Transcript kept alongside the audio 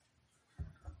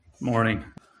Morning.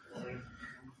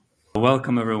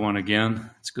 Welcome everyone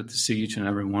again. It's good to see each and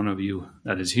every one of you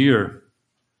that is here.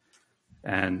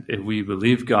 And if we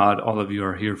believe God, all of you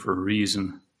are here for a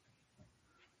reason.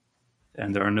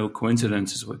 And there are no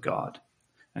coincidences with God.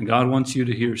 And God wants you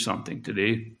to hear something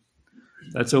today.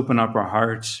 Let's open up our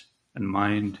hearts and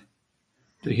mind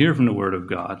to hear from the Word of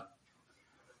God.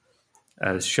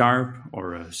 As sharp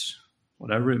or as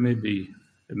whatever it may be,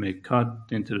 it may cut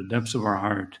into the depths of our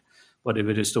heart. But if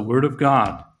it is the Word of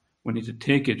God, we need to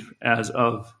take it as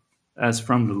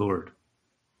from the Lord.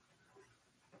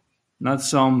 Not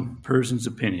some person's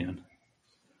opinion,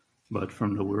 but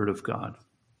from the Word of God.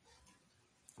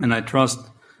 And I trust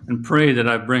and pray that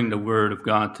I bring the Word of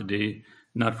God today,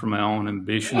 not for my own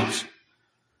ambitions,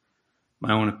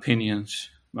 my own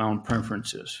opinions, my own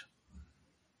preferences.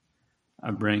 I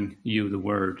bring you the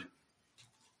Word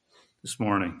this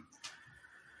morning.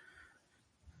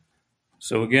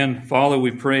 So again, Father,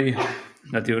 we pray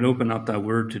that you would open up that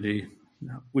Word today.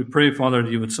 We pray, Father,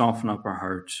 that you would soften up our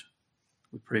hearts.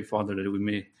 We pray, Father, that we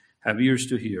may have ears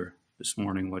to hear this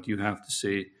morning what you have to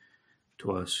say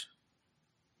to us.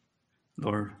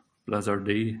 Lord, bless our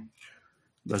day.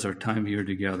 Bless our time here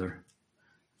together.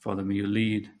 Father, may you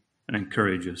lead and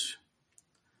encourage us.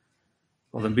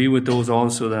 Father, be with those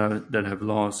also that have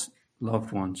lost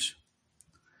loved ones.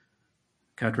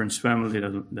 Catherine's family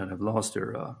that have lost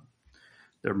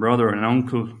their brother and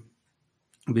uncle,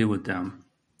 be with them.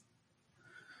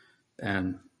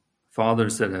 And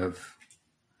fathers that have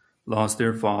lost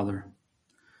their father,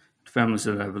 families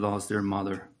that have lost their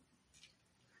mother.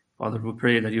 Father, we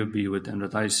pray that you would be with them,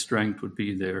 that thy strength would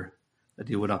be there, that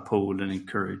you would uphold and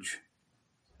encourage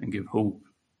and give hope.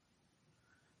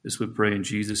 This we pray in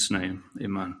Jesus' name.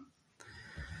 Amen.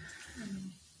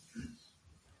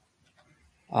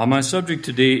 My subject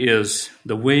today is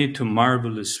the way to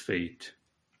marvelous fate.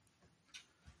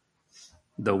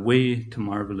 The way to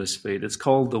marvelous fate. It's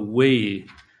called the way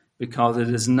because it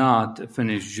is not a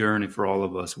finished journey for all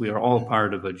of us. We are all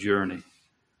part of a journey.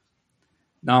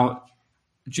 Now,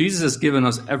 Jesus has given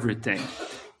us everything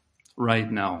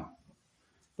right now.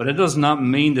 But it does not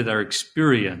mean that our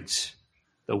experience,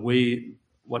 the way,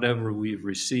 whatever we've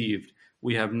received,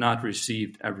 we have not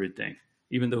received everything,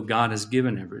 even though God has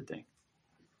given everything.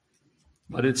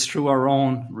 But it's through our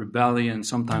own rebellion,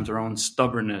 sometimes our own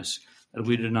stubbornness, that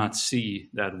we do not see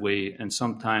that way. And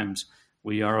sometimes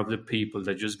we are of the people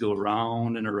that just go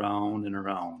around and around and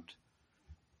around.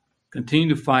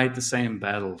 Continue to fight the same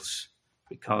battles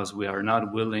because we are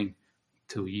not willing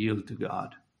to yield to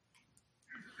God.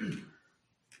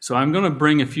 So I'm going to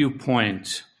bring a few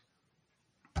points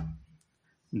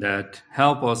that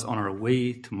help us on our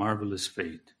way to marvelous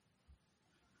fate.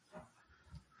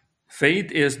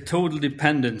 Faith is total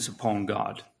dependence upon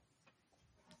God.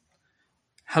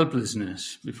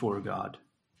 Helplessness before God.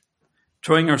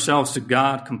 Throwing ourselves to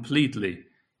God completely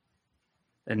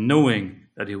and knowing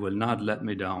that he will not let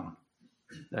me down.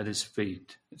 That is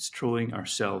faith. It's throwing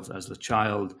ourselves as the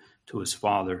child to his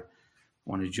father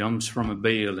when he jumps from a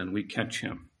bale and we catch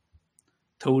him.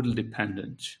 Total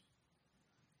dependence.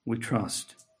 We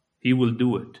trust. He will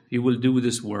do it. He will do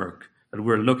this work that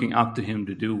we're looking up to him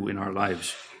to do in our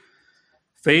lives.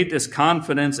 Faith is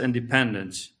confidence and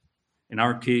dependence. In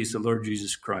our case, the Lord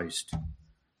Jesus Christ.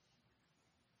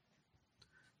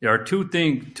 There are two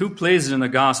places in the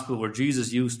gospel where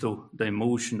Jesus used the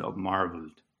emotion of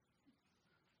marveled.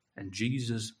 And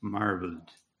Jesus marveled.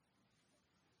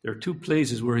 There are two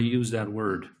places where he used that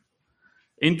word.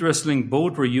 Interestingly,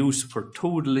 both were used for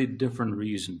totally different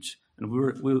reasons. And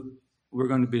we're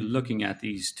going to be looking at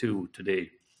these two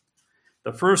today.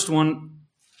 The first one,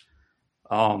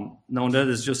 that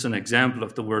is just an example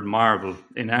of the word marvel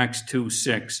in Acts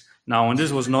 2:6. Now, when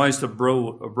this was noised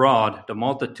abroad, the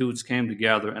multitudes came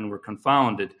together and were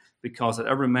confounded because that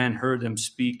every man heard them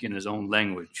speak in his own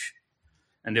language.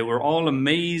 And they were all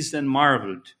amazed and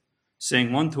marveled,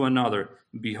 saying one to another,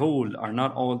 Behold, are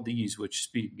not all these which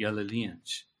speak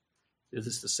Galileans? This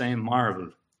is the same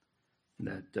marvel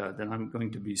that I'm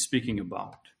going to be speaking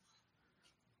about.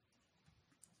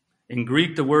 In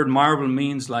Greek, the word marvel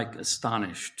means like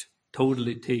astonished,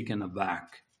 totally taken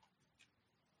aback.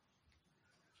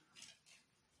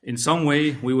 In some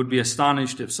way, we would be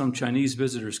astonished if some Chinese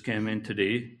visitors came in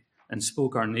today and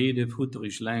spoke our native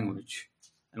Hutterisch language,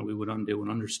 and they would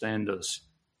understand us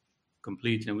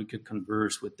completely, and we could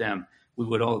converse with them. We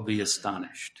would all be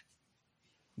astonished.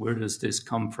 Where does this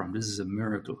come from? This is a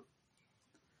miracle.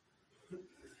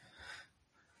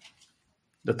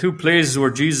 The two places where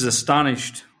Jesus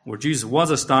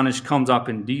was astonished comes up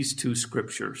in these two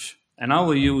scriptures. And I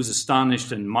will use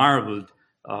astonished and marveled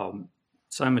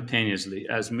simultaneously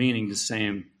as meaning the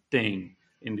same thing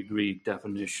in the Greek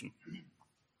definition.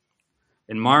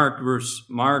 In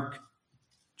Mark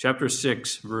chapter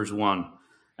 6, verse 1,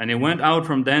 and he went out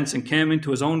from thence and came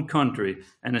into his own country,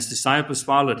 and his disciples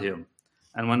followed him.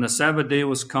 And when the Sabbath day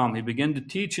was come, he began to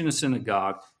teach in the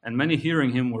synagogue, and many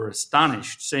hearing him were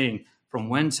astonished, saying, From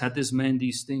whence hath this man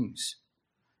these things?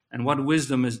 And what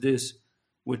wisdom is this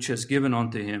which is given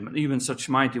unto him? And even such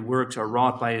mighty works are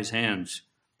wrought by his hands.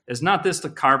 Is not this the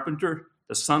carpenter,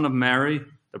 the son of Mary,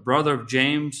 the brother of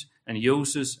James and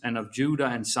Joseph, and of Judah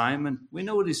and Simon? We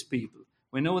know these people.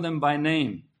 We know them by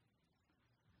name.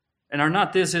 And are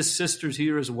not these his sisters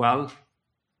here as well?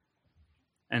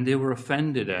 And they were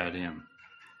offended at him,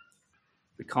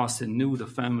 because they knew the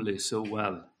family so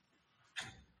well.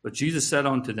 But Jesus said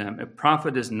unto them, A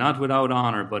prophet is not without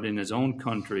honor, but in his own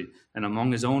country, and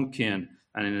among his own kin,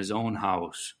 and in his own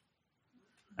house.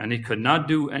 And he could not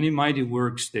do any mighty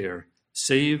works there,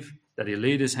 save that he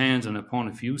laid his hands upon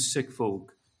a few sick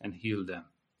folk and healed them.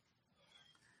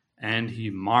 And he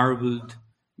marveled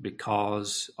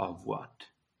because of what?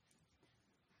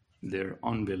 Their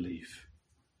unbelief.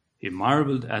 He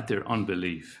marveled at their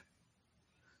unbelief.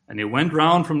 And he went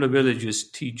round from the villages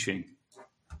teaching.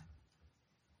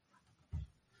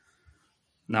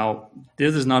 Now,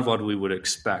 this is not what we would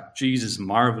expect. Jesus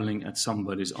marveling at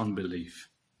somebody's unbelief.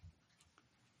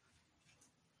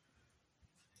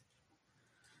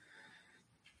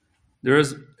 There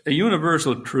is a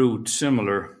universal truth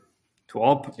similar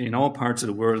to in all parts of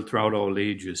the world throughout all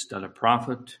ages, that a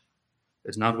prophet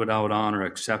is not without honor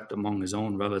except among his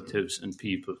own relatives and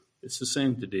people. It's the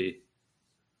same today.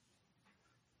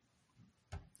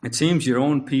 It seems your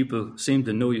own people seem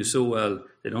to know you so well,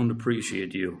 they don't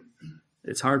appreciate you.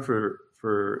 It's hard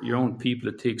for your own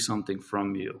people to take something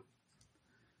from you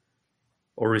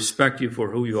or respect you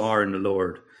for who you are in the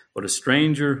Lord. But a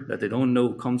stranger that they don't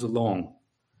know comes along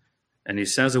and he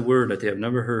says a word that they have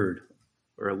never heard,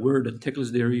 or a word that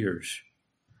tickles their ears.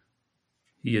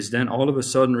 He is then all of a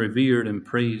sudden revered and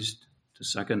praised to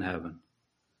second heaven.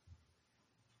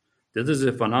 This is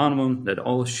a phenomenon that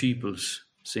all sheeples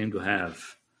seem to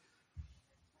have.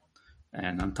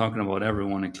 And I'm talking about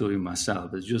everyone, including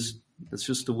myself. It's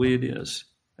just the way it is.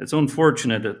 It's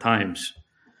unfortunate at times,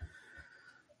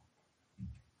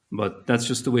 but that's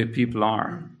just the way people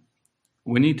are.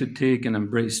 We need to take and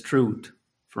embrace truth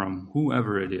from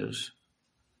whoever it is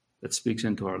that speaks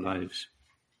into our lives.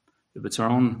 If it's our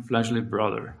own fleshly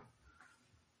brother,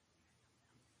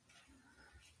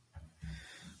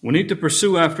 we need to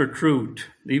pursue after truth,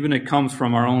 even if it comes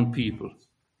from our own people.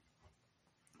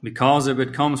 Because if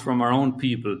it comes from our own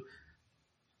people,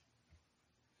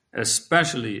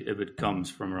 especially if it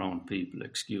comes from our own people,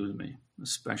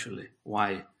 especially.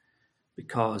 Why?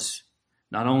 Because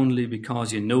not only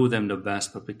because you know them the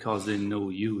best, but because they know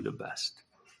you the best.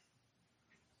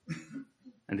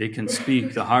 And they can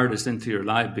speak the hardest into your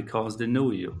life because they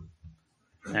know you,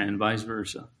 and vice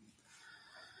versa.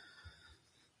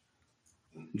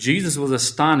 Jesus was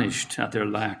astonished at their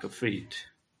lack of faith.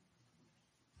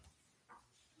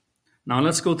 Now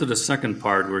let's go to the second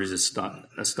part where he's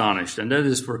astonished, and that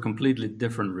is for completely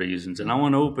different reasons. And I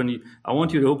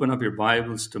want you to open up your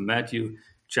Bibles to Matthew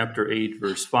chapter 8,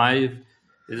 verse 5.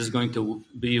 It is going to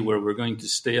be where we're going to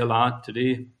stay a lot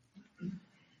today.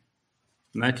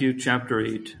 Matthew chapter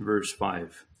 8, verse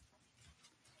 5.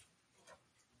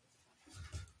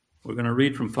 We're going to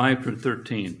read from 5 to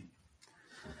 13.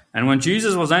 And when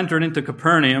Jesus was entered into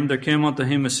Capernaum, there came unto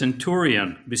him a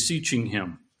centurion, beseeching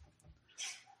him,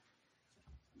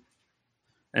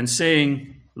 and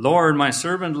saying, Lord, my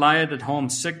servant lieth at home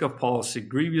sick of palsy,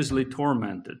 grievously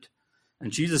tormented.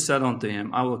 And Jesus said unto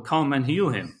him, I will come and heal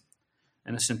him.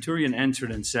 And the centurion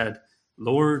answered and said,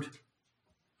 Lord,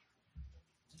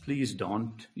 please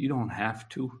don't. You don't have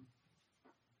to.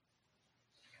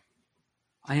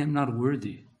 I am not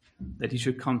worthy that he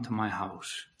should come to my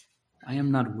house. I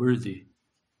am not worthy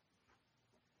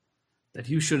that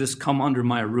you should have come under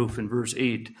my roof, in verse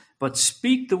 8. But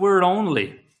speak the word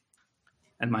only,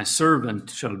 and my servant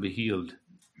shall be healed.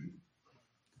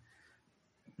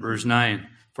 Verse 9.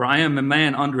 For I am a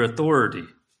man under authority.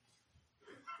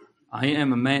 I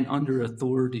am a man under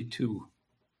authority too,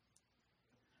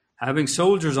 having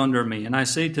soldiers under me. And I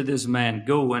say to this man,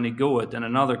 Go, and he goeth, and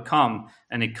another, Come,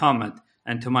 and he cometh,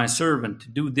 and to my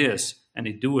servant, Do this, and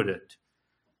he doeth it.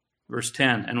 Verse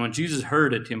 10. And when Jesus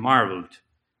heard it, he marveled.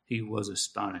 He was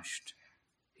astonished.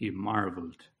 He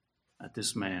marveled at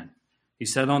this man. He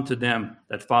said unto them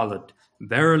that followed,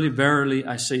 Verily, verily,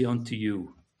 I say unto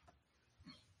you,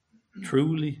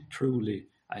 truly, truly,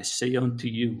 I say unto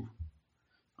you,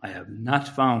 I have not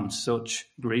found such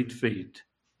great faith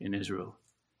in Israel,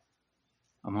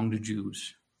 among the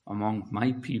Jews, among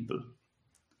my people.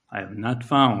 I have not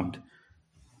found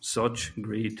such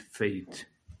great faith,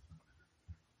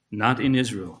 not in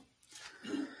Israel.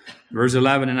 Verse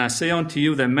 11, and I say unto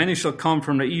you that many shall come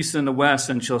from the east and the west,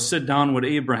 and shall sit down with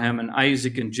Abraham and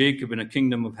Isaac and Jacob in the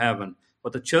kingdom of heaven.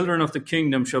 But the children of the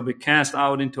kingdom shall be cast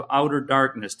out into outer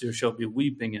darkness. There shall be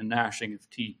weeping and gnashing of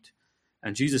teeth.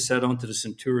 And Jesus said unto the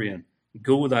centurion,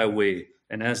 Go thy way,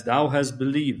 and as thou hast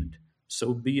believed,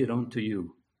 so be it unto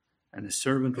you. And the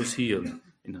servant was healed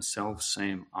in the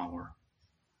selfsame hour.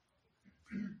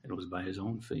 It was by his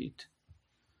own faith.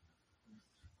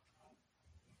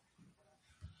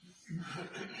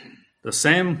 The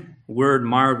same word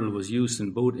marvel was used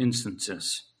in both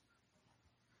instances.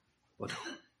 But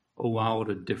oh wow,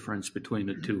 the difference between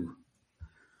the two.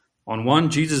 On one,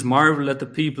 Jesus marveled at the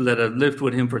people that had lived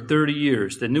with him for 30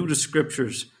 years. They knew the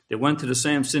scriptures. They went to the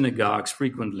same synagogues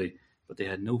frequently, but they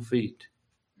had no faith.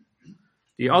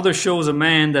 The other shows a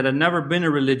man that had never been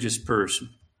a religious person,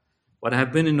 but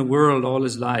had been in the world all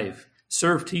his life,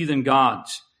 served heathen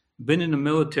gods, been in the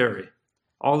military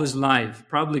all his life,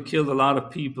 probably killed a lot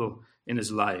of people in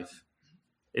his life.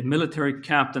 A military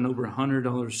captain over 100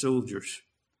 other soldiers.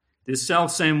 This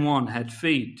selfsame one had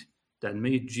faith that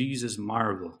made Jesus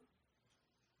marvel.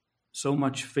 So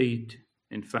much faith,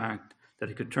 in fact, that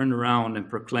he could turn around and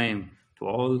proclaim to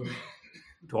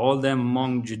all them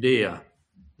among Judea,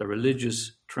 the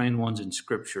religious trained ones in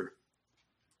Scripture,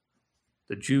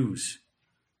 the Jews,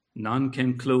 none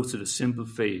came close to the simple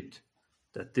faith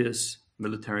that this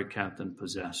military captain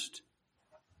possessed.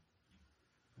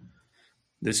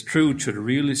 This truth should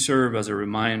really serve as a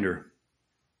reminder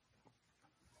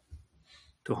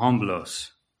to humble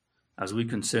us as we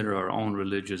consider our own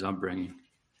religious upbringing.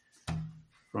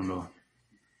 From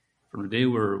the day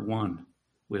we're one,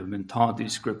 we have been taught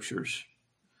these scriptures.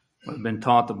 We've been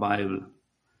taught the Bible.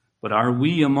 But are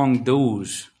we among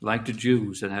those, like the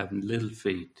Jews, that have little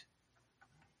faith?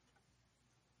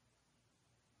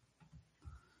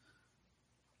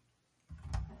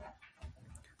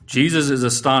 Jesus is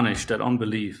astonished at the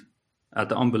unbelief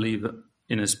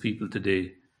in his people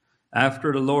today.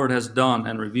 After the Lord has done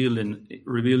and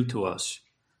revealed to us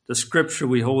the scripture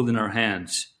we hold in our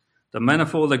hands, the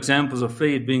manifold examples of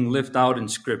faith being lived out in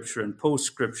scripture and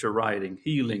post-scripture writing,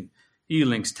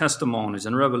 healings, testimonies,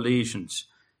 and revelations,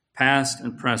 past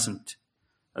and present,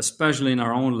 especially in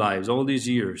our own lives, all these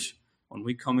years, when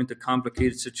we come into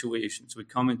complicated situations, we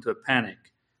come into a panic,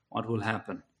 what will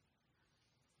happen?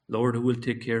 Lord, who will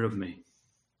take care of me?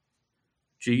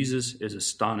 Jesus is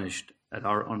astonished at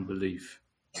our unbelief.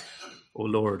 Oh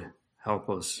Lord, help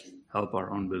us, help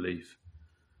our unbelief.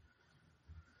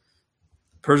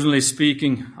 Personally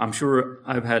speaking, I'm sure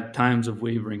I've had times of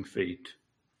wavering faith,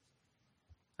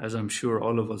 as I'm sure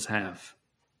all of us have.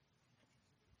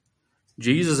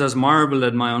 Jesus has marveled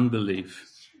at my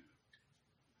unbelief.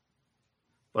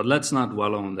 But let's not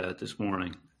dwell on that this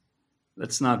morning.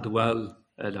 Let's not dwell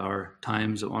at our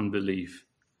times of unbelief.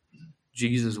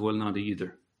 Jesus will not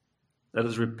either. Let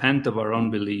us repent of our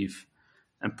unbelief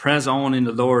and press on in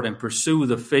the Lord and pursue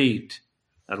the faith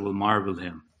that will marvel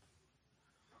him.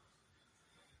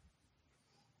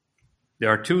 There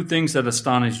are two things that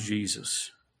astonish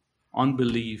Jesus: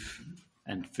 unbelief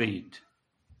and faith.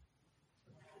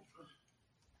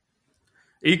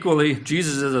 Equally,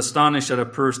 Jesus is astonished at a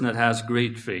person that has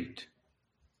great faith.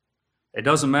 It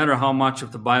doesn't matter how much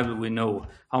of the Bible we know,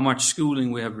 how much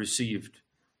schooling we have received,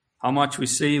 how much we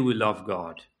say we love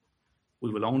God.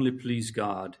 We will only please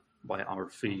God by our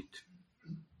faith.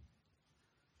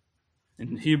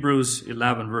 In Hebrews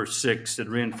 11, verse 6, it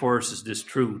reinforces this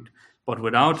truth. But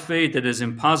without faith it is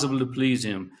impossible to please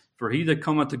him. For he that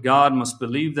cometh to God must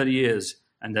believe that he is,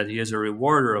 and that he is a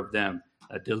rewarder of them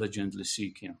that diligently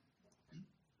seek him.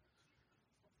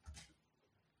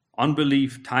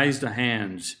 Unbelief ties the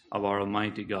hands of our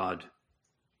Almighty God.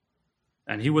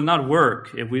 And he will not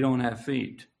work if we don't have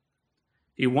faith.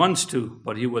 He wants to,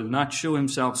 but he will not show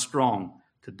himself strong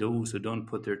to those who don't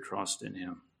put their trust in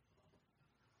him.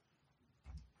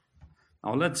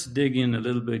 Now let's dig in a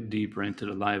little bit deeper into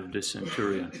the life of this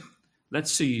centurion.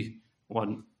 Let's see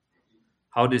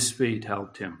how this faith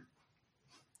helped him.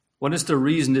 What is the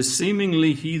reason this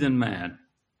seemingly heathen man,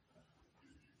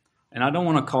 and I don't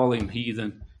want to call him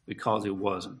heathen because he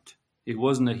wasn't. He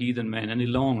wasn't a heathen man any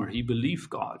longer. He believed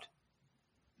God.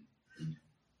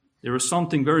 There was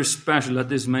something very special that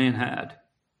this man had.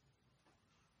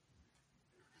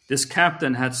 This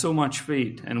captain had so much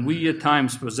faith, and we at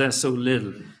times possess so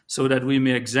little, so that we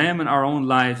may examine our own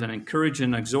lives and encourage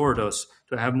and exhort us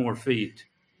to have more faith.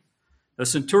 The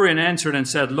centurion answered and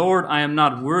said, Lord, I am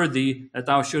not worthy that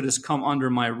thou shouldest come under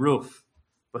my roof,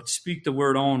 but speak the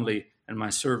word only, and my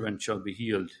servant shall be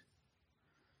healed.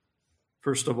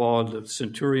 First of all, the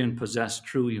centurion possessed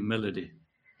true humility.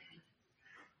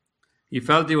 He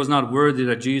felt he was not worthy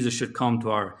that Jesus should come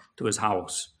to his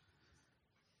house.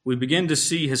 We begin to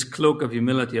see his cloak of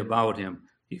humility about him.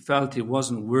 He felt he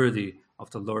wasn't worthy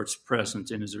of the Lord's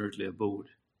presence in his earthly abode.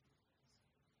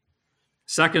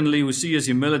 Secondly, we see his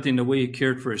humility in the way he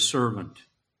cared for his servant.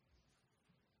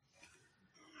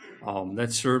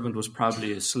 That servant was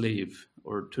probably a slave,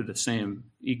 or to the same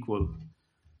equal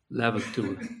level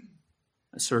to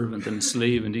a servant and a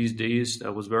slave in these days.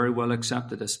 That was very well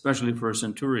accepted, especially for a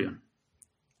centurion.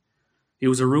 He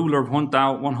was a ruler of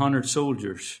 100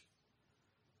 soldiers.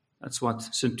 That's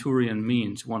what centurion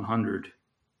means, 100.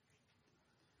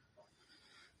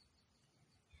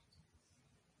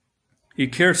 He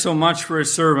cared so much for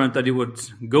his servant that he would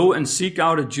go and seek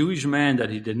out a Jewish man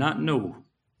that he did not know.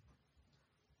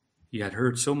 He had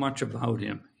heard so much about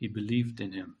him. He believed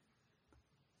in him.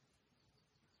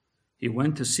 He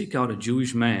went to seek out a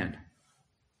Jewish man.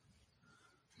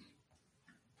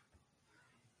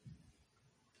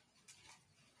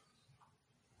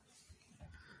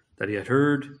 That he had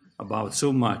heard about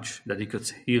so much that he could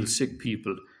heal sick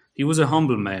people. He was a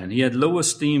humble man. He had low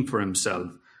esteem for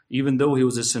himself, even though he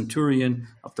was a centurion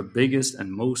of the biggest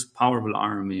and most powerful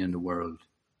army in the world.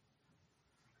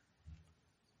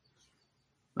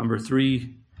 Number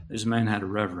 3, this man had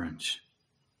reverence.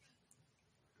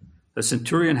 The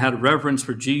centurion had reverence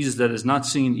for Jesus that is not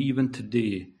seen even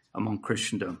today among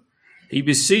Christendom. He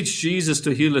beseeched Jesus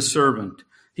to heal his servant.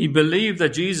 He believed that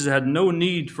Jesus had no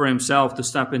need for himself to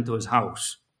step into his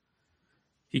house.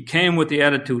 He came with the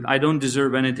attitude, I don't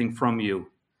deserve anything from you.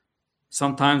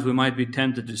 Sometimes we might be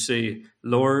tempted to say,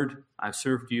 Lord, I've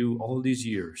served you all these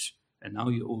years, and now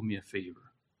you owe me a favor.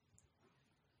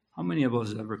 How many of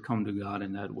us ever come to God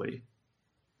in that way?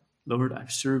 Lord,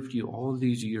 I've served you all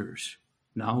these years.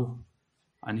 Now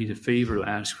I need a favor to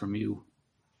ask from you.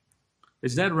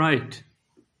 Is that right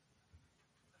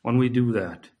when we do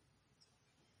that?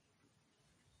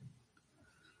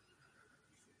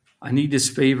 I need this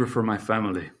favor for my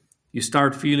family. You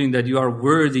start feeling that you are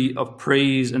worthy of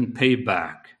praise and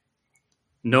payback.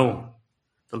 No,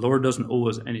 the Lord doesn't owe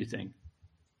us anything.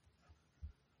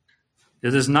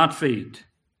 It is not fate.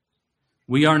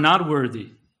 We are not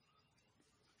worthy.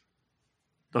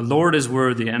 The Lord is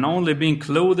worthy, and only being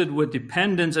clothed with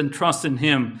dependence and trust in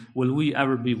Him will we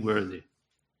ever be worthy.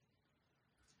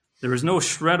 There is no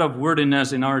shred of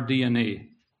worthiness in our DNA.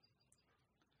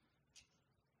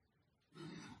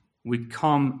 We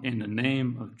come in the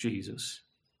name of Jesus.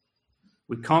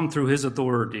 We come through His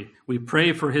authority. We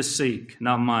pray for His sake,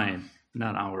 not mine,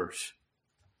 not ours.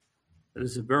 It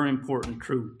is a very important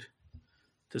truth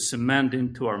to cement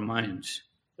into our minds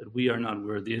that we are not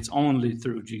worthy. It's only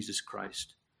through Jesus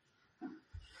Christ.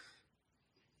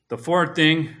 The fourth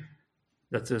thing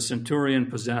that the centurion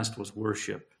possessed was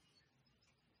worship.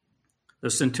 The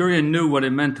centurion knew what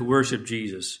it meant to worship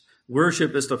Jesus.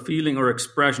 Worship is the feeling or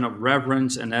expression of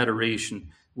reverence and adoration.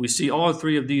 We see all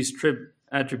three of these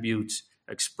attributes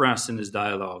expressed in his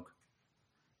dialogue.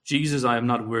 Jesus, I am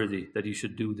not worthy that you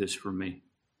should do this for me.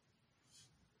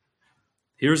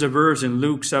 Here's a verse in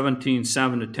Luke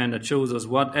 17:7-10 that shows us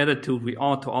what attitude we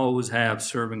ought to always have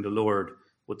serving the Lord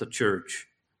with the church.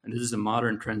 And this is the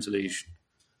modern translation.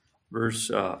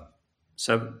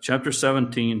 Chapter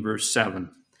 17, verse 7.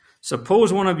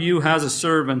 Suppose one of you has a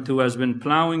servant who has been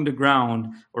plowing the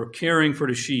ground or caring for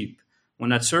the sheep. When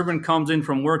that servant comes in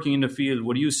from working in the field,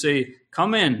 would you say,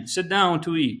 come in, sit down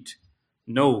to eat?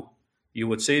 No, you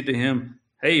would say to him,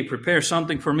 hey, prepare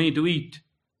something for me to eat.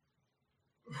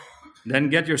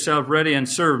 Then get yourself ready and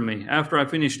serve me. After I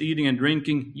finished eating and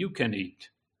drinking, you can eat.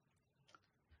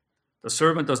 The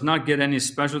servant does not get any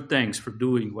special thanks for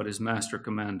doing what his master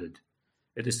commanded.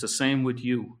 It is the same with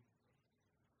you.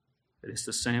 It is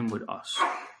the same with us.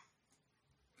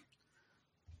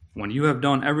 When you have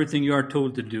done everything you are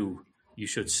told to do, you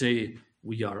should say,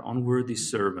 we are unworthy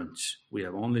servants. We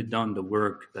have only done the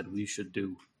work that we should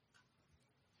do.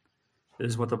 This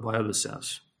is what the Bible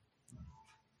says.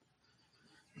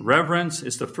 Reverence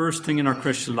is the first thing in our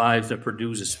Christian lives that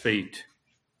produces faith.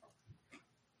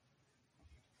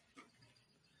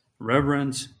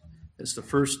 Reverence is the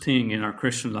first thing in our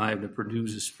Christian life that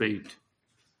produces faith.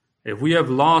 If we have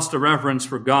lost the reverence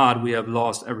for God, we have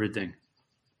lost everything.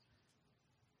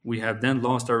 We have then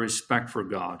lost our respect for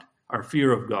God, our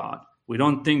fear of God. We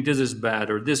don't think this is bad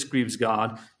or this grieves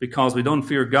God because we don't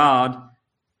fear God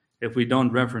if we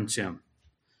don't reverence Him.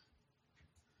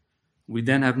 We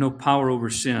then have no power over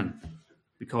sin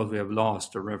because we have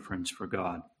lost a reverence for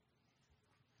God.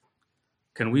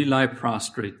 Can we lie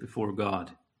prostrate before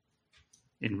God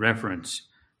in reverence,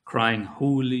 crying,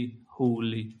 "Holy,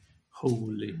 holy,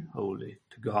 holy, holy,"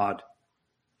 to God,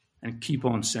 and keep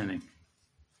on sinning.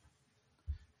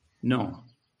 No,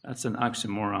 that's an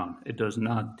oxymoron. It does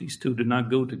not. These two do not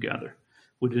go together.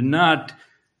 We do not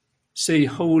say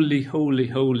holy, holy,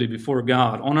 holy before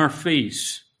God on our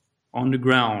face, on the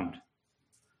ground,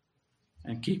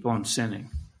 and keep on sinning.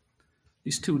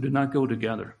 These two do not go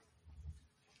together.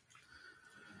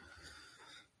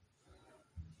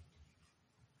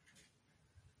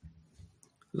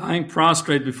 Lying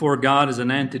prostrate before God is an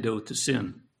antidote to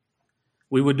sin.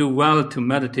 We would do well to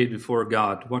meditate before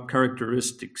God. What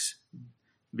characteristics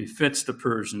befits the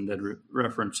person that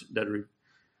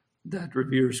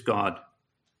reveres God?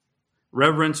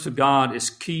 Reverence to God is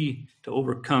key to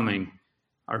overcoming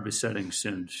our besetting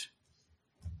sins.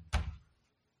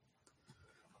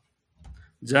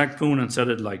 Zach Poonen said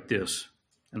it like this,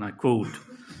 and I quote,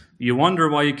 "You wonder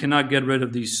why you cannot get rid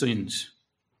of these sins.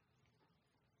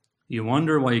 You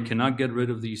wonder why you cannot get rid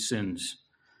of these sins.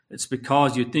 It's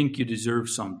because you think you deserve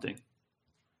something.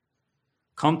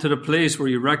 Come to the place where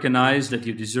you recognize that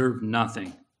you deserve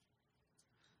nothing.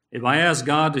 If I ask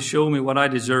God to show me what I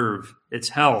deserve, it's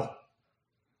hell.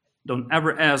 Don't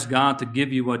ever ask God to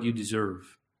give you what you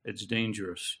deserve. It's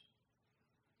dangerous.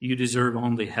 You deserve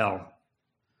only hell.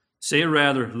 Say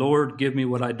rather, Lord, give me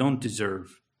what I don't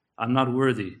deserve. I'm not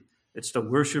worthy. It's the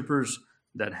worshipers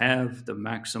that have the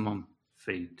maximum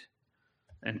fate."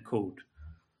 End quote.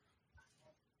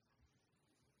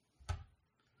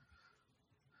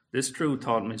 This truth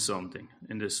taught me something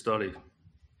in this study.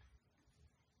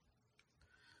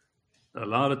 A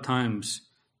lot of times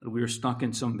we're stuck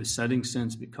in some besetting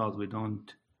sins because we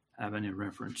don't have any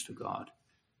reference to God.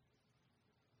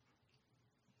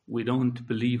 We don't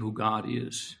believe who God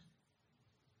is,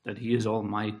 that He is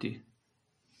almighty,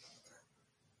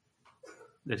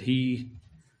 that He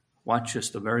watches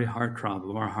the very heartthrob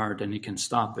of our heart and He can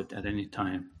stop it at any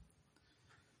time.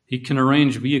 He can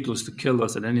arrange vehicles to kill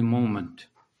us at any moment.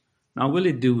 Now, will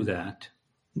He do that?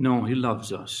 No, He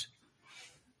loves us.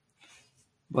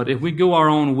 But if we go our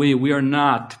own way, we are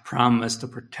not promised the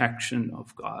protection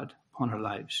of God upon our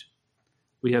lives.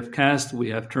 We have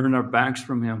turned our backs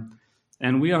from Him,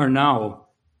 and we are now,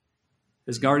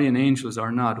 His guardian angels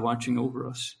are not watching over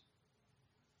us.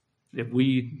 If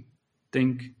we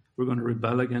think we're going to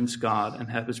rebel against God and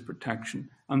have His protection,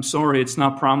 I'm sorry, it's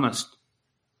not promised.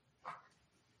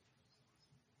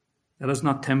 Let us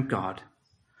not tempt God.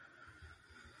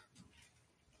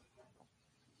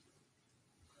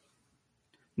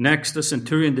 Next, the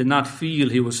centurion did not feel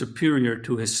he was superior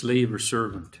to his slave or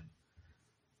servant.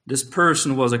 This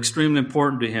person was extremely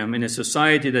important to him in a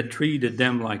society that treated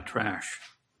them like trash.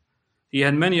 He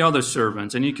had many other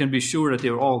servants, and you can be sure that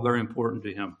they were all very important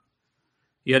to him.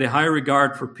 He had a high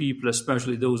regard for people,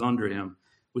 especially those under him,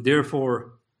 who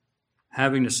therefore,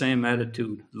 having the same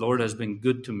attitude, "The Lord has been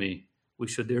good to me," we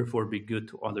should therefore be good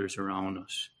to others around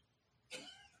us.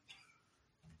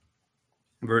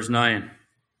 Verse 9.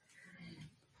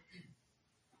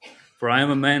 "For I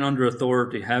am a man under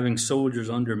authority, having soldiers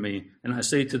under me. And I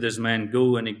say to this man,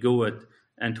 Go, and he goeth,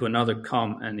 and to another,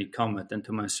 Come, and he cometh, and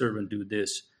to my servant, Do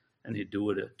this, and he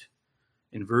doeth it."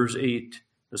 In verse 8,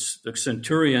 the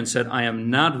centurion said, "I am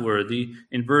not worthy."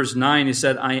 In verse 9, he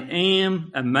said, "I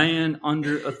am a man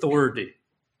under authority."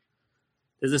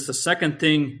 This is the second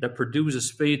thing that produces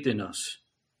faith in us.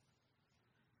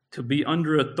 To be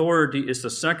under authority is the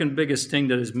second biggest thing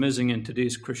that is missing in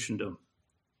today's Christendom.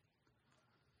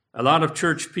 A lot of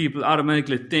church people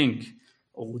automatically think,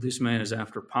 "Oh, this man is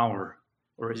after power,"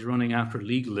 or he's running after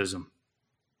legalism.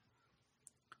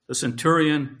 The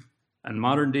centurion and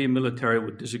modern day military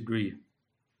would disagree,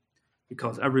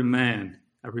 because every man,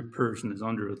 every person is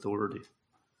under authority.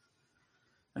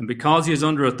 And because he is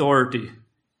under authority,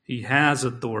 he has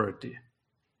authority.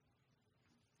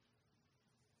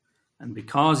 And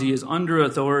because he is under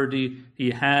authority,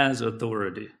 he has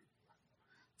authority.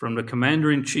 From the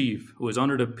commander-in-chief, who is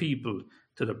under the people,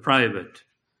 to the private,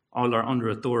 all are under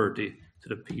authority to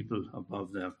the people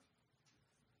above them.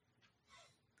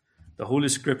 The Holy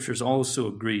Scriptures also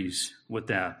agrees with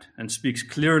that and speaks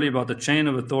clearly about the chain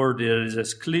of authority that is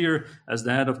as clear as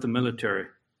that of the military.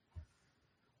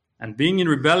 And being in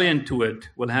rebellion to it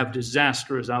will have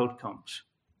disastrous outcomes.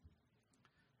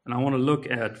 And I want to look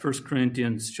at 1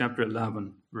 Corinthians chapter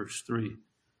 11, verse 3.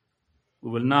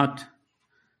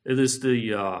 It is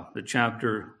the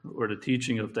chapter or the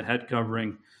teaching of the head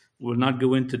covering. We will not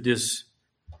go into this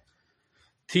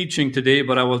teaching today,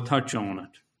 but I will touch on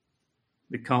it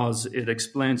because it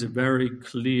explains a very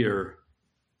clear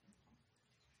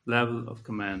level of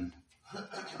command,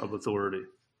 of authority.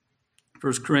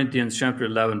 1 Corinthians chapter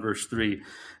 11, verse 3.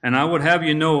 And I would have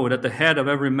you know that the head of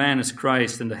every man is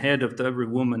Christ, and the head of every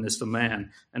woman is the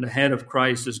man, and the head of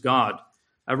Christ is God.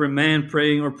 Every man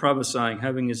praying or prophesying,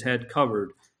 having his head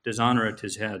covered, dishonoreth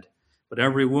his head. But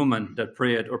every woman that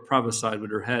prayeth or prophesied with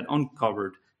her head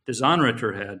uncovered, dishonoreth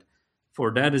her head,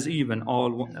 for that is even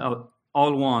all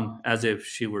one as if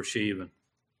she were shaven.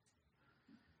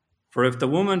 For if the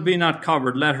woman be not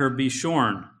covered, let her be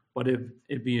shorn. But if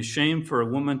it be a shame for a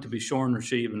woman to be shorn or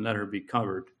shaven, let her be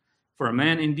covered. For a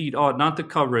man indeed ought not to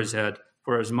cover his head,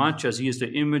 for as much as he is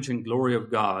the image and glory of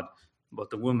God, but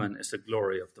the woman is the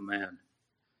glory of the man.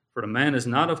 For the man is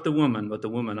not of the woman, but the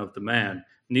woman of the man.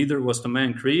 Neither was the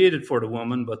man created for the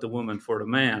woman, but the woman for the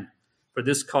man. For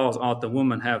this cause ought the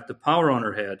woman have the power on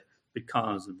her head,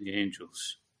 because of the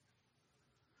angels.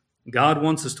 God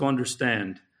wants us to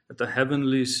understand that the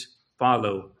heavenlies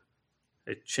follow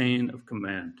a chain of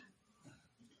command.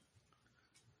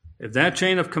 If that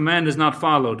chain of command is not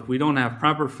followed, we don't have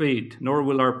proper faith, nor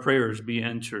will our prayers be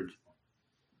answered.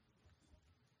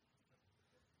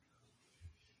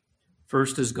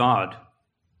 First is God,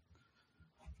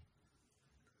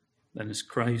 then is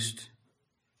Christ,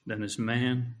 then is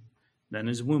man, then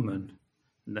is woman,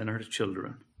 and then are the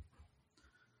children.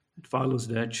 It follows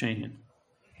that chain.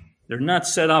 They're not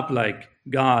set up like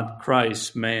God,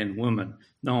 Christ, man, woman.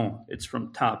 No, it's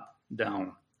from top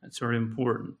down. It's very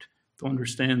important to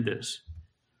understand this.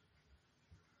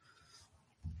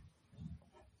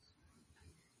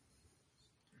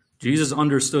 Jesus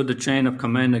understood the chain of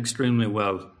command extremely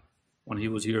well when he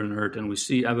was here on earth, and we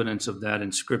see evidence of that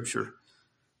in Scripture.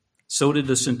 So did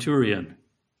the centurion,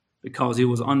 because he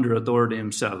was under authority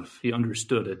himself. He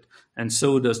understood it. And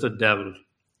so does the devil,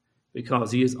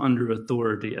 because he is under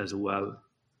authority as well.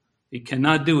 He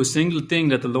cannot do a single thing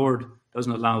that the Lord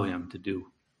doesn't allow him to do.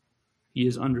 He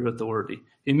is under authority.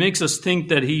 He makes us think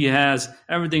that he has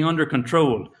everything under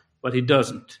control, but he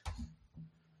doesn't.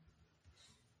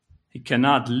 He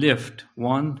cannot lift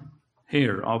one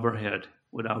hair of our head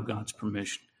without God's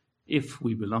permission, if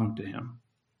we belong to him.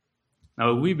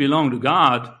 Now, if we belong to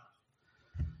God,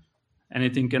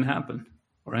 anything can happen.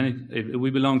 If we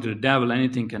belong to the devil,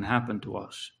 anything can happen to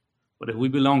us. But if we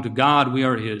belong to God, we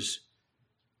are his.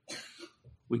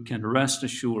 We can rest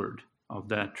assured of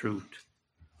that truth.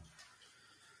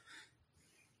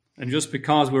 And just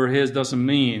because we're his doesn't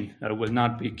mean that it will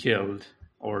not be killed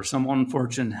or some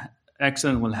unfortunate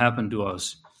accident will happen to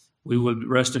us. We will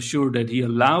rest assured that he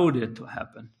allowed it to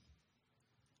happen.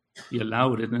 He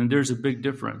allowed it, and there's a big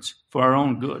difference for our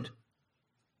own good.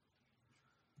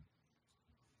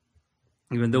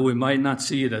 Even though we might not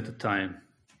see it at the time.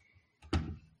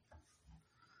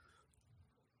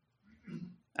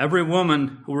 Every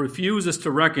woman who refuses to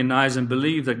recognize and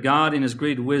believe that God in his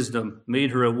great wisdom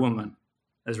made her a woman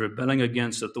is rebelling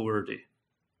against authority.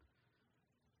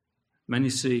 Many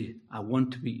say, I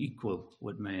want to be equal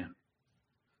with man.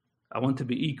 I want to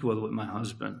be equal with my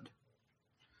husband.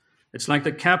 It's like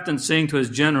the captain saying to his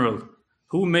general,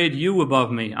 who made you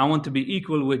above me? I want to be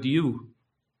equal with you.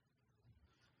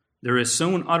 There is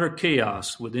soon utter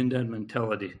chaos within that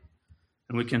mentality,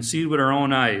 and we can see it with our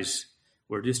own eyes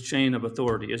where this chain of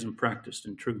authority isn't practiced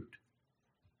in truth.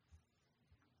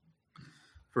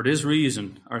 For this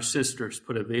reason, our sisters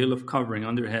put a veil of covering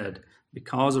on their head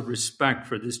because of respect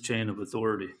for this chain of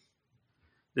authority.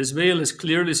 This veil is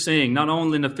clearly saying, not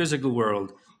only in the physical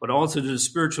world, but also to the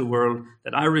spiritual world,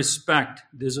 that I respect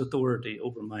this authority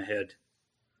over my head.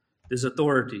 This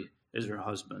authority is her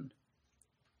husband.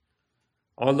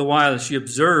 All the while, she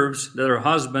observes that her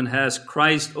husband has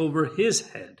Christ over his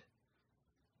head.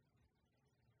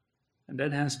 And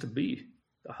that has to be.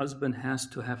 The husband has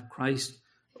to have Christ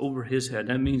over his head.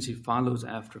 That means he follows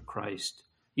after Christ.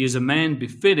 He is a man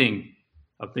befitting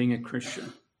of being a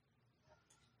Christian.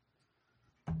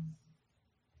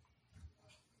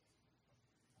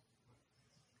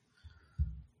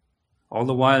 All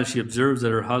the while, she observes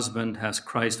that her husband has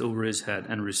Christ over his head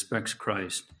and respects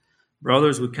Christ.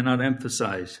 Brothers, we cannot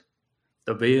emphasize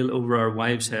the veil over our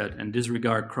wife's head and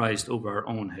disregard Christ over our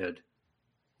own head.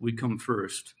 We come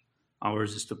first.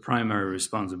 Ours is the primary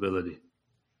responsibility.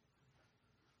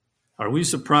 Are we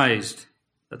surprised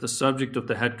that the subject of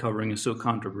the head covering is so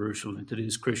controversial in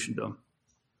today's Christendom?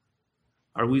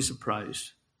 Are we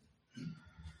surprised?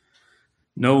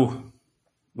 No,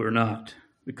 we're not.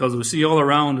 Because we see all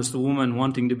around us the woman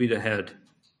wanting to be the head.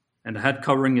 And the head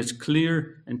covering is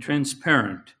clear and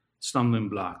transparent stumbling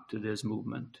block to this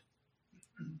movement.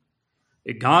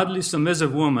 A godly,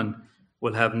 submissive woman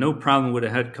will have no problem with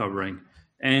a head covering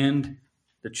and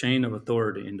the chain of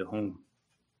authority in the home.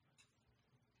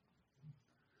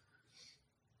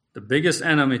 The biggest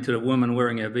enemy to the woman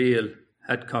wearing a veil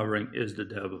head covering is the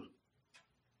devil.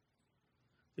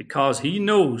 Because he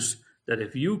knows that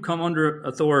if you come under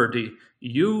authority,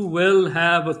 you will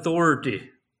have authority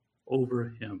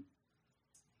over him.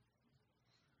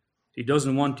 He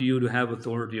doesn't want you to have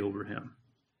authority over him.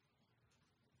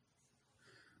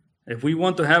 If we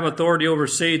want to have authority over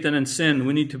Satan and sin,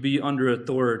 we need to be under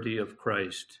authority of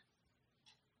Christ.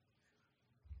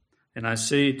 And I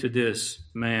say to this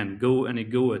man, go and he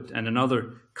goeth, and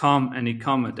another, come and he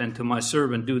cometh, and to my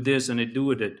servant, do this and he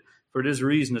doeth it. For this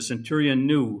reason, the centurion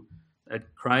knew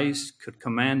that Christ could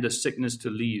command the sickness to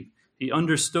leave. He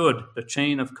understood the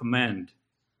chain of command.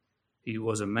 He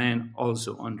was a man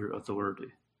also under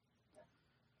authority.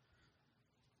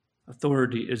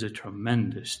 Authority is a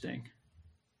tremendous thing.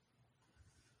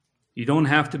 You don't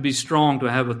have to be strong to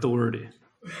have authority.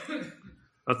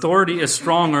 Authority is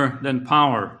stronger than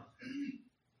power.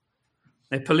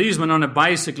 A policeman on a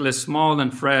bicycle is small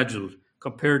and fragile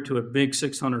compared to a big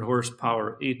 600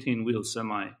 horsepower 18-wheel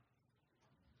semi.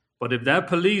 But if that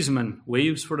policeman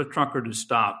waves for the trucker to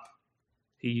stop,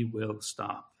 he will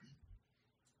stop.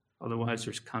 Otherwise,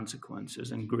 there's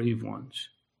consequences, and grave ones.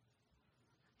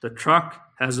 The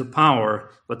truck has the power,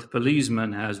 but the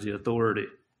policeman has the authority.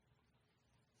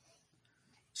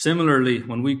 Similarly,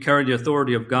 when we carry the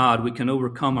authority of God, we can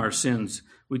overcome our sins.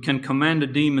 We can command the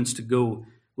demons to go.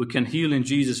 We can heal in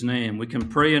Jesus' name. We can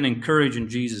pray and encourage in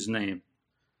Jesus' name.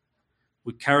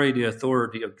 We carry the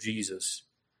authority of Jesus.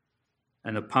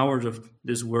 And the powers of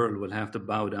this world will have to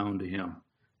bow down to him.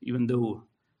 Even though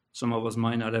some of us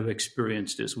might not have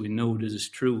experienced this, we know this is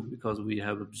true because we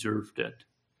have observed it.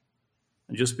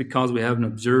 And just because we haven't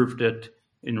observed it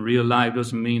in real life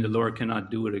doesn't mean the Lord cannot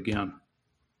do it again.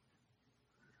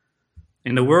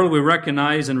 In the world, we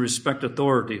recognize and respect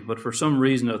authority, but for some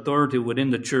reason, authority within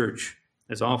the church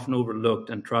is often overlooked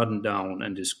and trodden down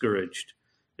and discouraged.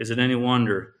 Is it any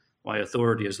wonder why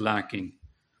authority is lacking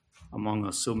among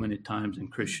us so many times in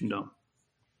Christendom?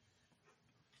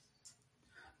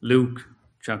 Luke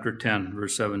chapter 10,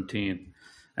 verse 17.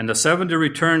 And the 70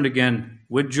 returned again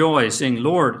with joy, saying,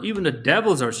 Lord, even the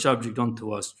devils are subject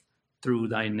unto us through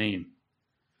thy name.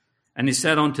 And he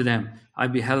said unto them, I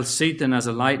beheld Satan as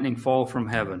a lightning fall from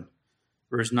heaven.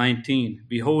 Verse 19,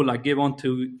 Behold, I give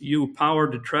unto you power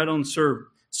to tread on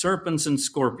serpents and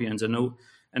scorpions,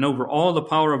 and over all the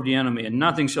power of the enemy, and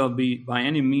nothing shall be by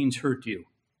any means hurt you.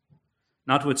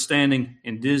 Notwithstanding,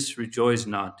 in this rejoice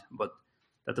not, but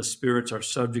that the spirits are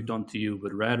subject unto you,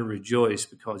 but rather rejoice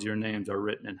because your names are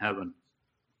written in heaven.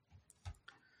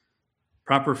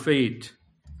 Proper faith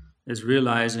is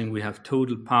realizing we have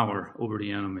total power over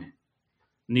the enemy.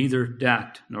 Neither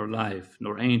death, nor life,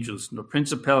 nor angels, nor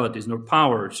principalities, nor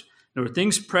powers, nor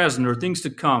things present, nor things to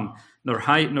come, nor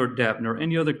height, nor depth, nor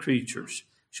any other creatures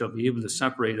shall be able to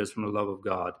separate us from the love of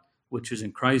God, which is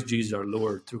in Christ Jesus our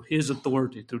Lord, through his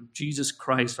authority, through Jesus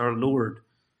Christ our Lord.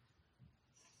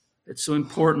 It's so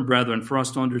important, brethren, for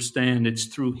us to understand it's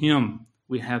through him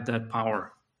we have that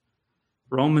power.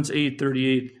 Romans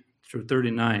 8:38 through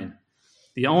 39.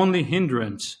 The only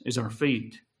hindrance is our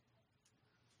faith.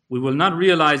 We will not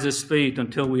realize this faith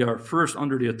until we are first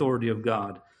under the authority of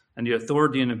God and the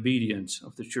authority and obedience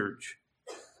of the church.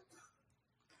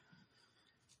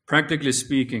 Practically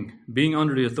speaking, being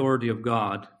under the authority of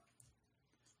God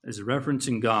is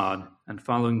referencing God and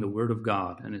following the word of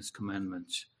God and his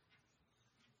commandments.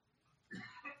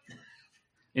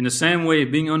 In the same way,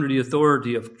 being under the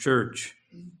authority of church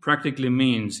practically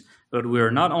means that we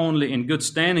are not only in good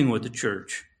standing with the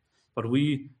church, but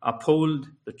we uphold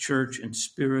the church in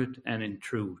spirit and in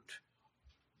truth.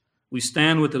 We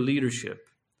stand with the leadership.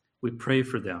 We pray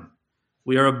for them.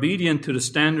 We are obedient to the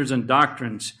standards and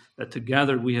doctrines that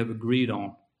together we have agreed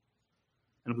on,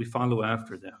 and we follow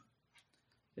after them.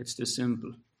 It's this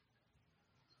simple.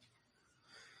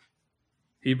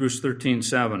 Hebrews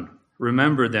 13:7.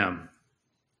 Remember them.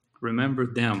 Remember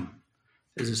them.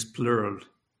 This is plural.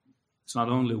 It's not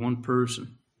only one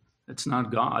person. It's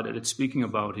not God that it's speaking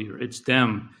about here. It's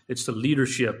them. It's the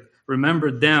leadership.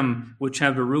 Remember them which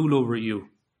have the rule over you,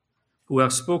 who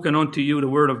have spoken unto you the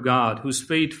word of God, whose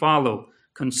faith follow,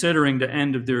 considering the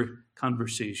end of their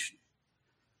conversation.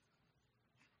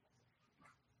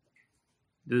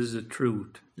 This is the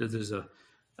truth. This is a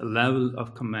level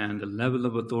of command, a level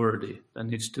of authority that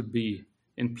needs to be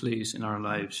in place in our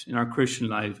lives, in our Christian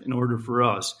life, in order for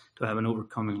us to have an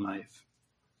overcoming life.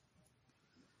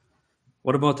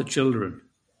 What about the children?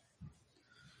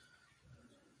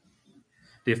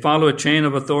 They follow a chain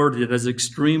of authority that is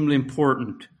extremely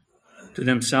important to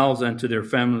themselves and to their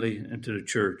family and to the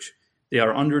church. They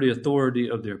are under the authority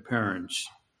of their parents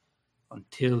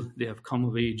until they have come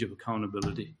of age of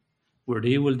accountability, where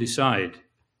they will decide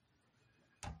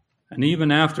And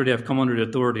even after they have come under the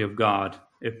authority of God,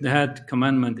 if that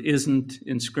commandment isn't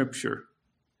in Scripture,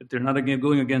 if they're not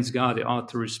going against God, they ought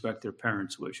to respect their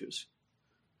parents' wishes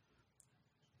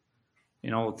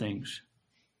in all things.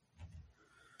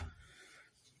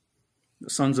 The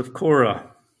sons of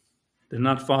Korah did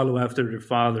not follow after their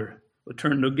father, but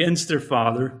turned against their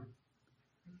father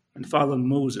and followed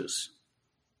Moses.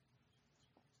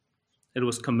 It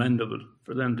was commendable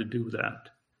for them to do that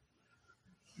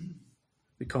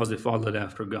because they followed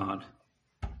after God.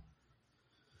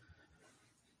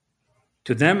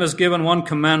 To them is given one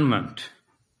commandment,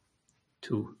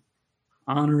 to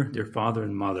honor their father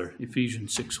and mother,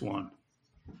 Ephesians 6:1.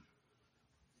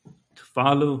 To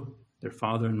follow their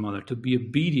father and mother, to be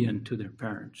obedient to their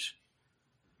parents.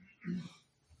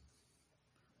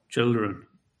 Children,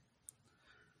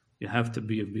 you have to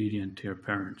be obedient to your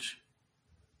parents.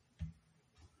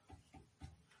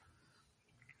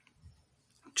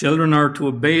 Children are to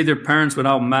obey their parents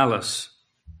without malice,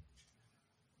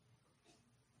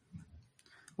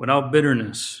 without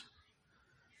bitterness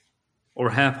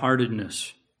or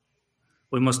half-heartedness.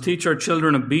 We must teach our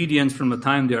children obedience from the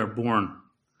time they are born.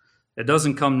 It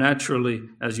doesn't come naturally,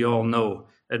 as you all know.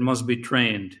 It must be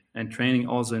trained, and training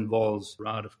also involves a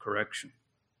rod of correction.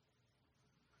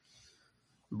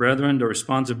 Brethren, the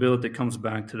responsibility comes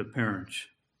back to the parents.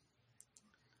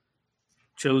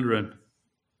 Children,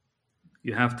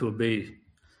 you have to obey.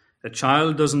 A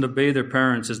child doesn't obey their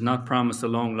parents is not promised a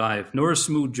long life, nor a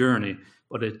smooth journey,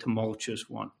 but a tumultuous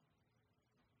one.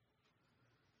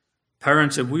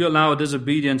 Parents, if we allow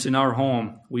disobedience in our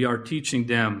home, we are teaching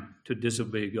them to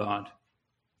disobey God.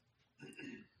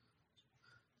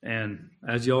 And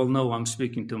as you all know, I'm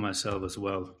speaking to myself as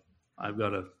well. I've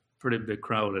got a pretty big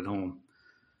crowd at home.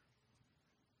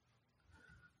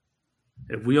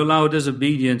 If we allow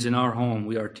disobedience in our home,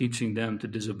 we are teaching them to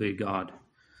disobey God.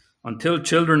 Until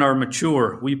children are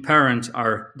mature, we parents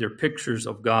are their pictures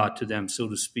of God to them, so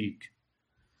to speak.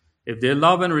 If they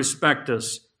love and respect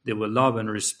us, they will love and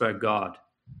respect God.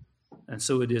 And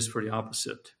so it is for the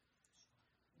opposite.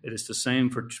 It is the same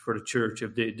for the church.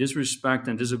 If they disrespect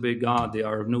and disobey God, they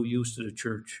are of no use to the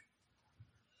church.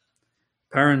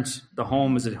 Parents, the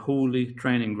home is a holy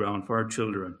training ground for our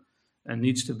children and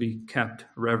needs to be kept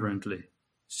reverently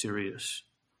serious.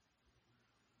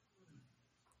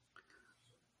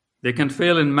 They can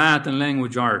fail in math and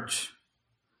language arts,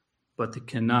 but they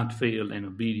cannot fail in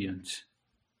obedience.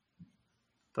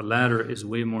 The latter is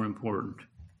way more important.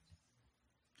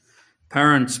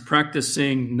 Parents, practice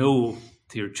saying no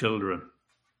to your children.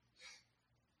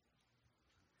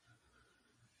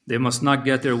 They must not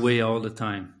get their way all the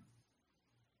time.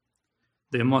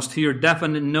 They must hear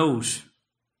definite no's,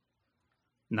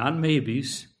 not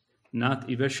maybes, not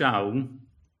eventually.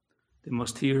 They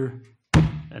must hear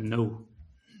a no.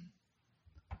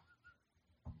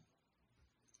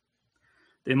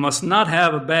 They must not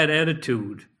have a bad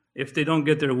attitude if they don't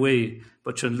get their way,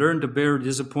 but should learn to bear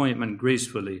disappointment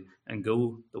gracefully and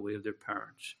go the way of their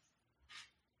parents.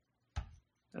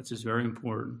 That's just very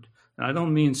important. And I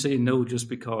don't mean say no just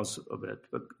because of it,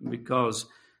 but because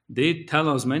they tell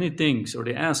us many things, or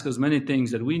they ask us many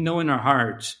things that we know in our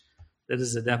hearts that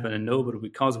is a definite no, but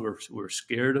because we're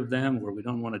scared of them, or we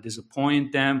don't want to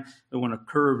disappoint them, we want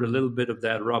to curve a little bit of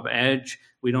that rough edge.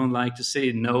 We don't like to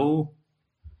say no.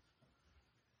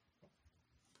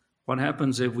 What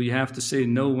happens if we have to say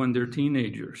no when they're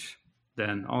teenagers?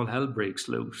 Then all hell breaks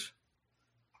loose,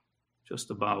 just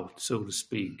about, so to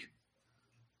speak.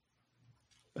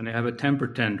 When they have a temper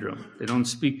tantrum, they don't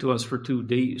speak to us for 2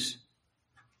 days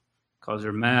because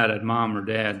they're mad at mom or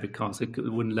dad because they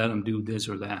wouldn't let them do this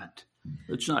or that.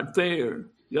 It's not fair.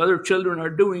 The other children are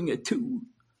doing it too.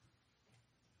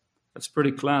 That's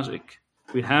pretty classic.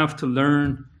 We have to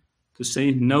learn to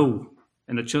say no,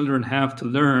 and the children have to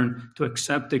learn to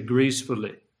accept it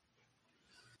gracefully.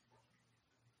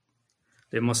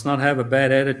 They must not have a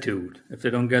bad attitude if they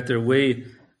don't get their way,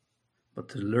 but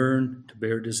to learn to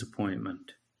bear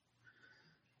disappointment.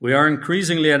 We are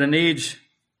increasingly at an age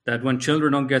that when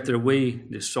children don't get their way,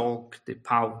 they sulk, they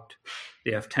pout,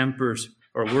 they have tempers,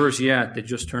 or worse yet, they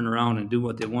just turn around and do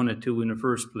what they wanted to in the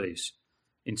first place,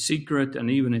 in secret and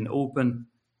even in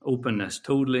openness,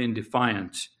 totally in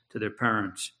defiance to their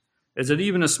parents. Is it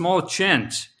even a small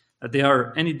chance that they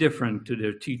are any different to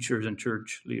their teachers and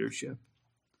church leadership?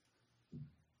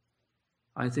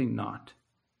 I think not.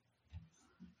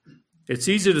 It's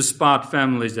easy to spot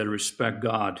families that respect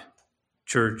God,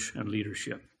 church, and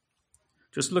leadership.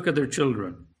 Just look at their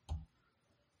children.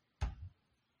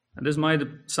 And this might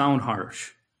sound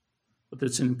harsh, but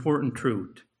it's an important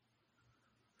truth.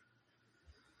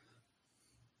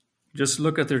 Just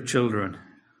look at their children.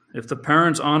 If the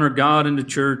parents honor God in the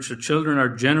church, the children are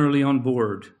generally on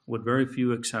board, with very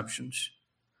few exceptions.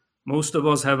 Most of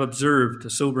us have observed the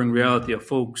sobering reality of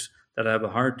folks that have a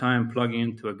hard time plugging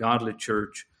into a godly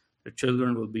church. Their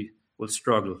children will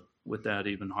struggle with that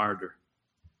even harder.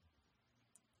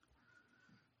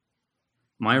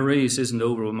 My race isn't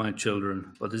over with my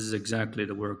children, but this is exactly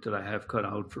the work that I have cut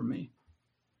out for me.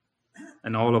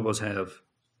 And all of us have.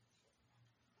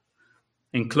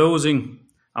 In closing,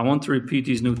 I want to repeat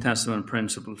these New Testament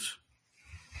principles.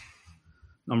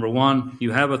 Number one,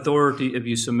 you have authority if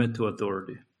you submit to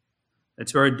authority.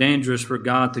 It's very dangerous for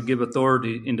God to give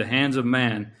authority in the hands of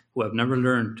man who have never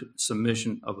learned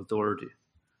submission of authority.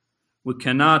 We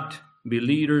cannot be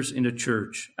leaders in the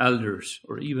church, elders,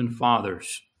 or even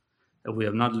fathers, if we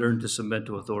have not learned to submit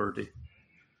to authority.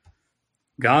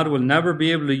 God will never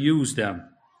be able to use them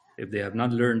if they have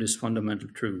not learned this fundamental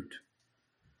truth.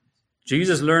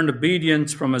 Jesus learned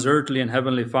obedience from his earthly and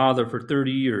heavenly Father for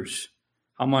 30 years.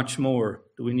 How much more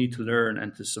do we need to learn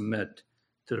and to submit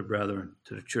to the brethren,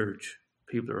 to the church,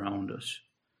 people around us?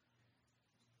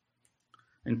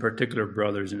 In particular,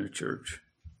 brothers in the church.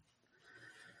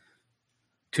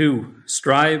 2,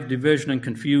 strife, division, and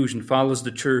confusion follows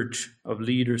the church of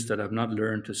leaders that have not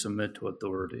learned to submit to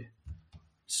authority.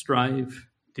 Strife,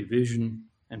 division,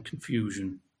 and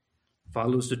confusion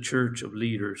follows the church of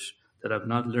leaders that have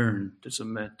not learned to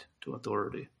submit to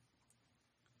authority.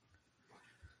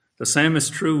 The same is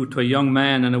true to a young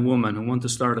man and a woman who want to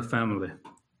start a family.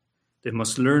 They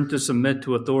must learn to submit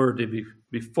to authority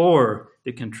before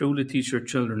they can truly teach their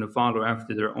children to follow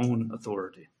after their own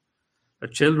authority. The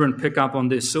children pick up on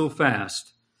this so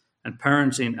fast, and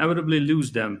parents inevitably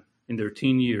lose them in their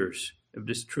teen years if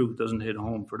this truth doesn't hit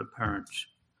home for the parents.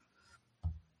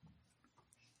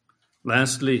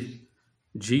 Lastly,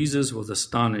 Jesus was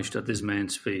astonished at this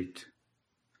man's faith.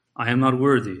 I am not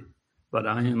worthy, but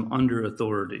I am under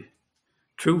authority.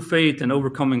 True faith and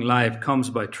overcoming life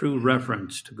comes by true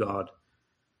reference to God.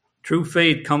 True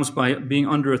faith comes by being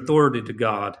under authority to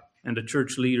God and the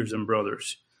church leaders and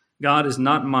brothers. God is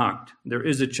not mocked. There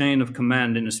is a chain of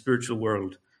command in the spiritual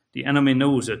world. The enemy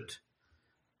knows it.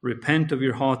 Repent of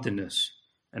your haughtiness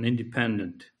and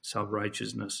independent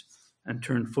self-righteousness and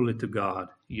turn fully to God.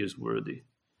 He is worthy.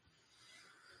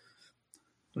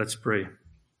 Let's pray.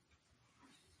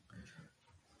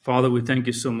 Father, we thank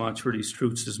you so much for these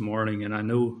truths this morning, and I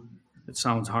know it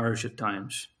sounds harsh at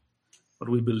times, but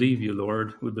we believe you,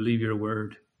 Lord. We believe your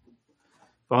word.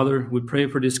 Father, we pray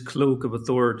for this cloak of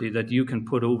authority that you can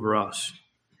put over us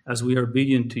as we are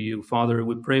obedient to you. Father,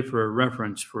 we pray for a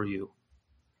reverence for you,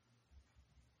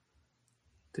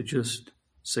 to just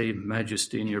say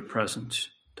majesty in your presence,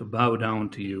 to bow down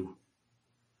to you,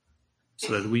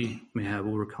 so that we may have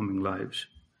overcoming lives.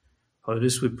 Father,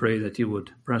 this we pray that you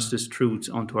would press this truth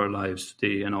onto our lives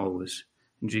today and always.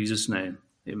 In Jesus' name,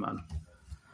 amen.